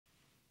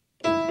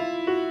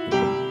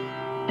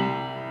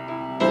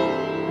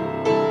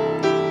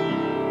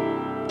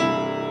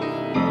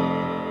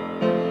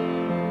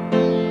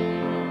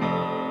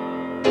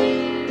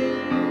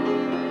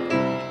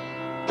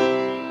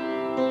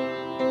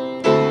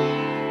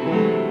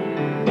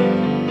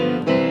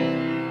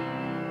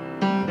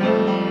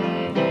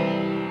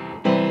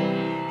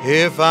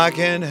if I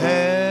can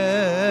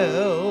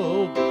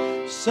help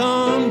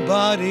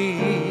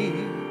somebody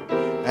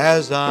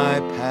as I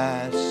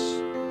pass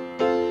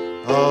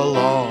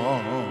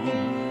along,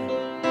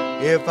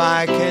 if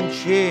I can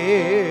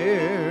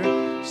cheer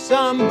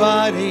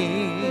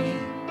somebody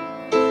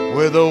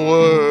with a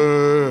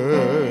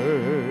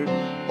word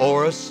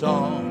or a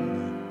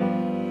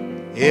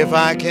song, if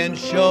I can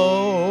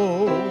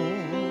show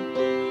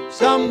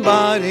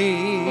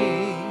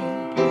somebody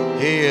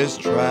he is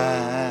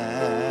traveling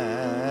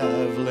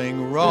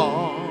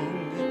wrong,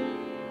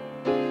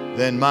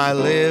 then my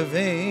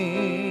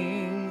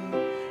living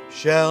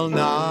shall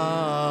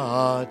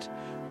not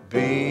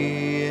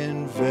be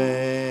in vain.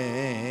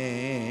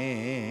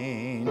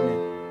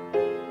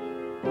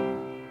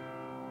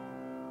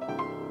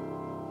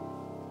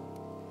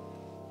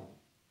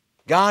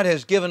 God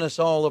has given us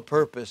all a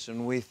purpose,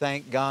 and we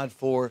thank God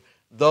for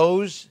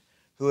those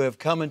who have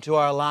come into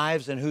our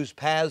lives and whose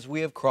paths we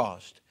have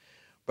crossed.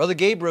 Brother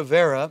Gabe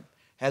Rivera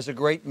has a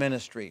great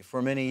ministry.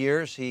 For many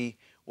years he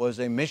was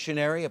a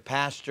missionary, a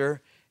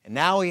pastor, and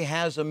now he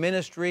has a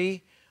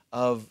ministry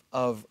of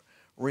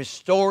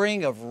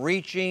restoring, of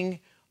reaching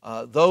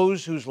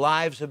those whose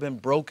lives have been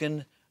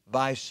broken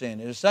by sin.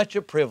 It is such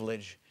a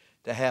privilege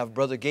to have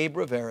Brother Gabe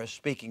Rivera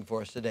speaking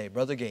for us today.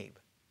 Brother Gabe.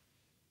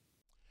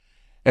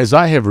 As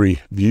I have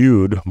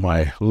reviewed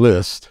my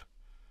list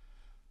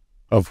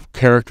of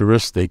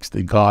characteristics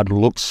that God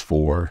looks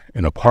for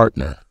in a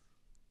partner,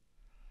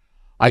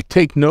 I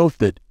take note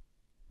that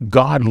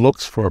God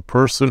looks for a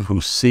person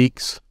who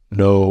seeks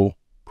no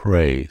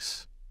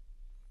praise.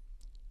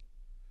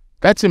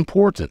 That's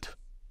important.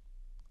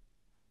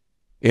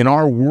 In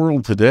our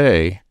world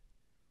today,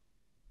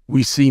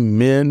 we see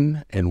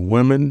men and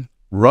women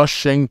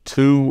rushing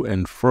to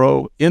and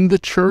fro in the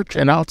church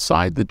and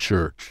outside the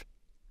church,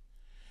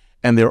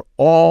 and they're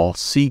all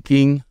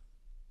seeking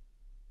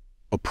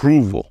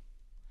approval.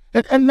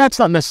 And that's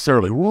not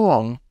necessarily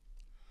wrong,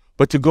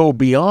 but to go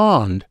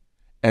beyond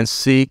and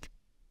seek,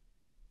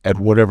 at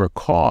whatever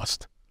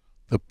cost,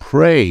 the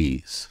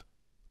praise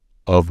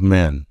of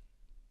men.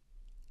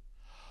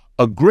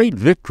 A great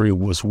victory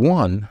was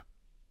won,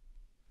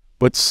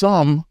 but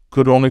some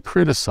could only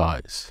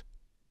criticize.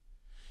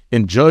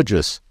 In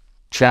Judges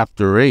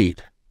chapter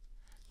 8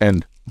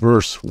 and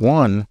verse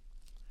 1,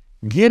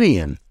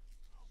 Gideon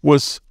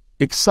was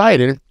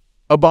excited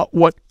about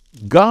what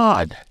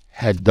God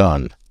had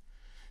done.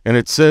 And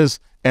it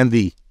says, "And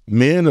the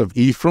men of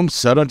Ephraim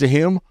said unto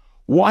him,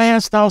 Why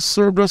hast thou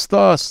served us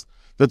thus,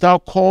 that thou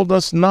called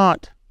us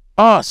not,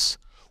 us,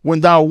 when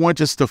thou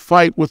wentest to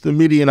fight with the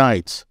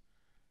Midianites?"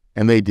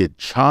 And they did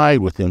chide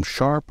with him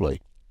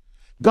sharply.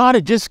 God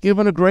had just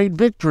given a great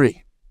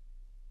victory.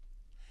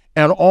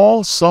 And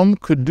all some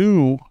could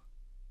do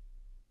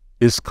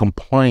is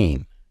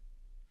complain.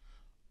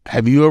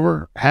 Have you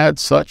ever had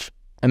such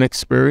an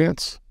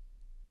experience?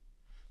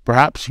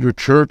 Perhaps your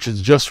church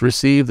has just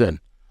received an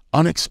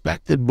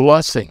unexpected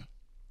blessing.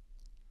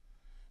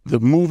 The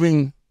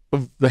moving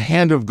of the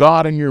hand of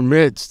God in your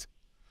midst.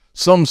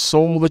 Some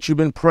soul that you've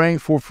been praying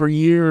for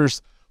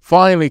years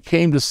finally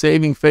came to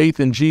saving faith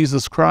in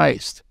Jesus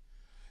Christ.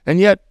 And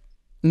yet,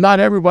 not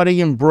everybody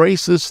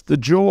embraces the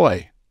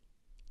joy.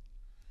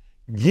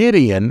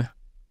 Gideon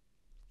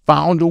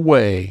found a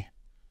way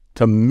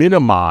to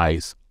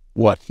minimize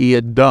what he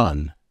had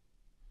done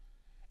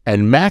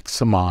and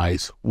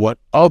maximize what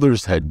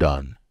others had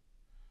done,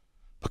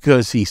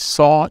 because he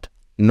sought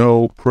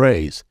no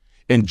praise.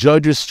 In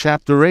Judges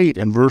chapter 8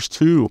 and verse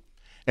 2,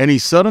 "And he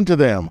said unto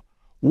them,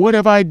 What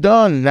have I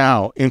done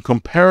now in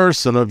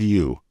comparison of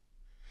you?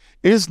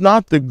 Is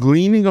not the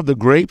gleaning of the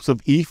grapes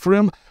of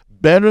Ephraim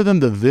better than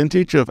the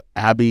vintage of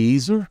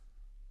Abiezer?"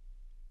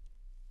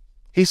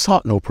 He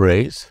sought no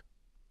praise.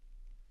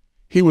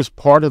 He was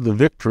part of the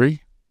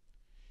victory.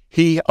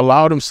 He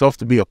allowed himself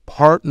to be a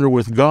partner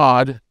with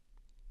God,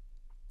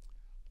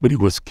 but he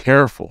was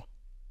careful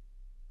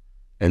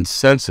and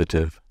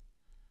sensitive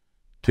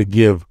to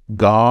give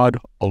God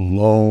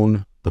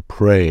alone the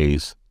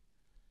praise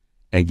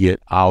and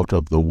get out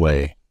of the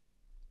way.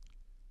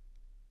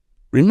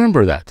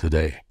 Remember that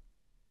today.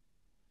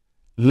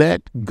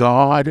 Let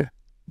God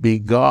be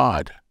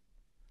God.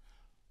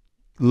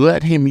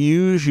 Let him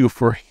use you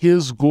for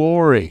his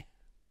glory.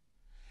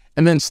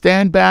 And then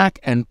stand back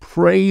and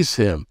praise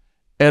him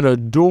and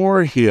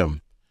adore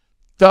him.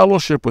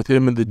 Fellowship with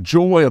him in the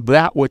joy of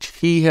that which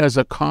he has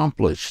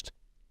accomplished.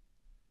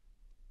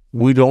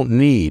 We don't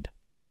need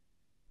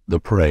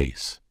the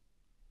praise.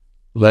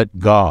 Let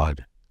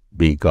God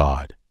be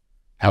God.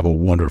 Have a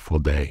wonderful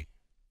day.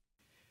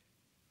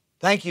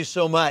 Thank you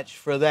so much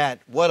for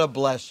that. What a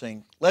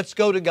blessing. Let's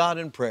go to God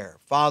in prayer.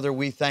 Father,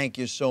 we thank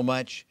you so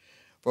much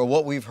for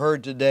what we've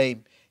heard today.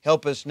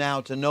 Help us now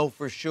to know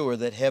for sure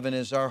that heaven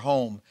is our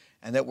home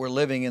and that we're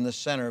living in the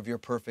center of your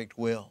perfect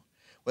will.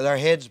 With our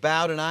heads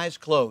bowed and eyes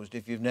closed,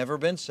 if you've never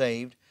been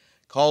saved,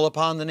 call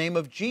upon the name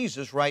of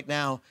Jesus right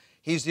now.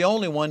 He's the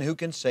only one who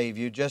can save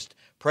you. Just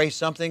pray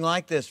something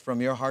like this from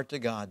your heart to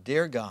God.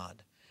 Dear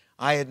God,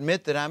 I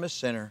admit that I'm a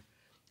sinner.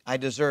 I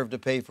deserve to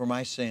pay for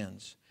my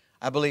sins.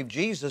 I believe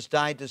Jesus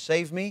died to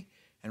save me,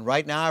 and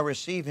right now I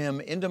receive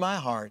Him into my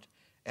heart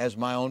as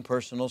my own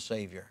personal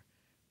Savior.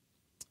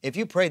 If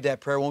you prayed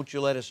that prayer, won't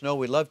you let us know?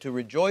 We'd love to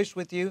rejoice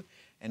with you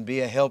and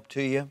be a help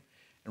to you.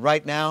 And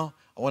right now,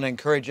 I want to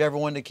encourage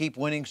everyone to keep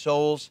winning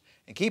souls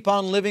and keep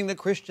on living the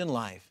Christian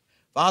life.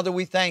 Father,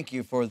 we thank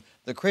You for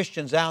the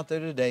Christians out there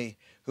today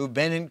who've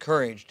been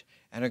encouraged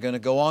and are going to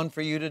go on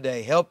for You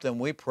today. Help them,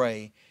 we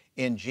pray,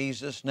 in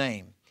Jesus'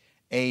 name.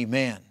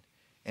 Amen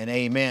and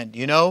amen.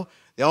 You know,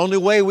 the only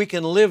way we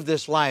can live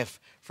this life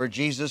for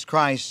Jesus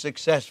Christ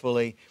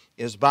successfully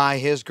is by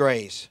His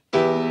grace.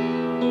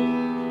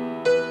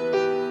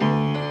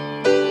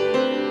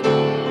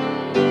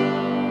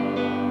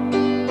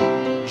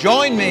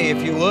 Join me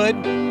if you would.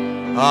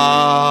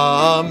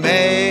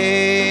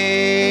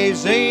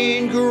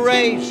 Amazing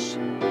grace,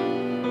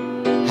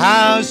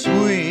 how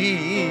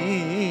sweet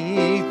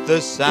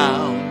the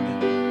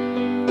sound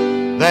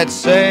that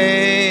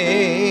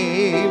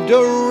saved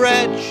a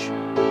wretch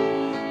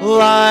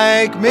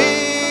like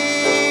me.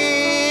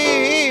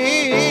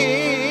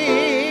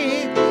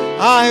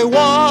 I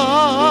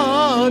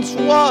once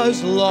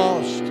was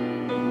lost,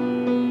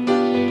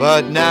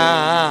 but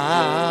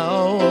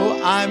now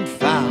I'm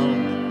found.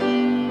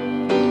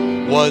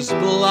 Was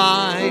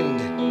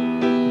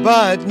blind,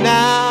 but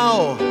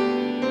now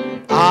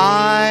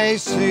I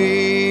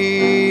see.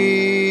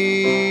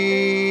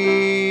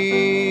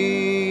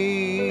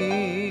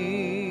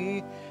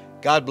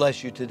 God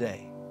bless you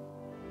today.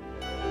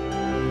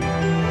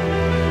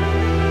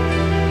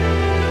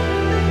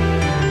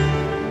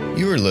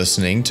 You are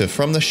listening to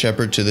From the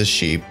Shepherd to the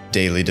Sheep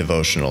Daily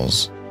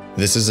Devotionals.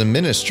 This is a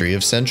ministry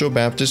of Central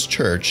Baptist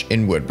Church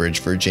in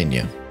Woodbridge,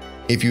 Virginia.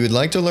 If you would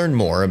like to learn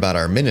more about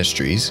our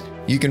ministries,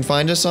 you can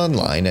find us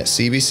online at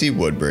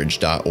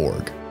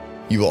cbcwoodbridge.org.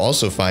 You will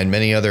also find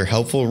many other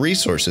helpful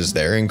resources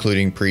there,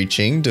 including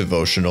preaching,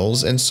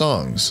 devotionals, and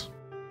songs.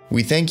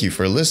 We thank you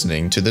for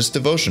listening to this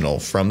devotional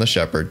from the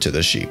Shepherd to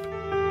the Sheep.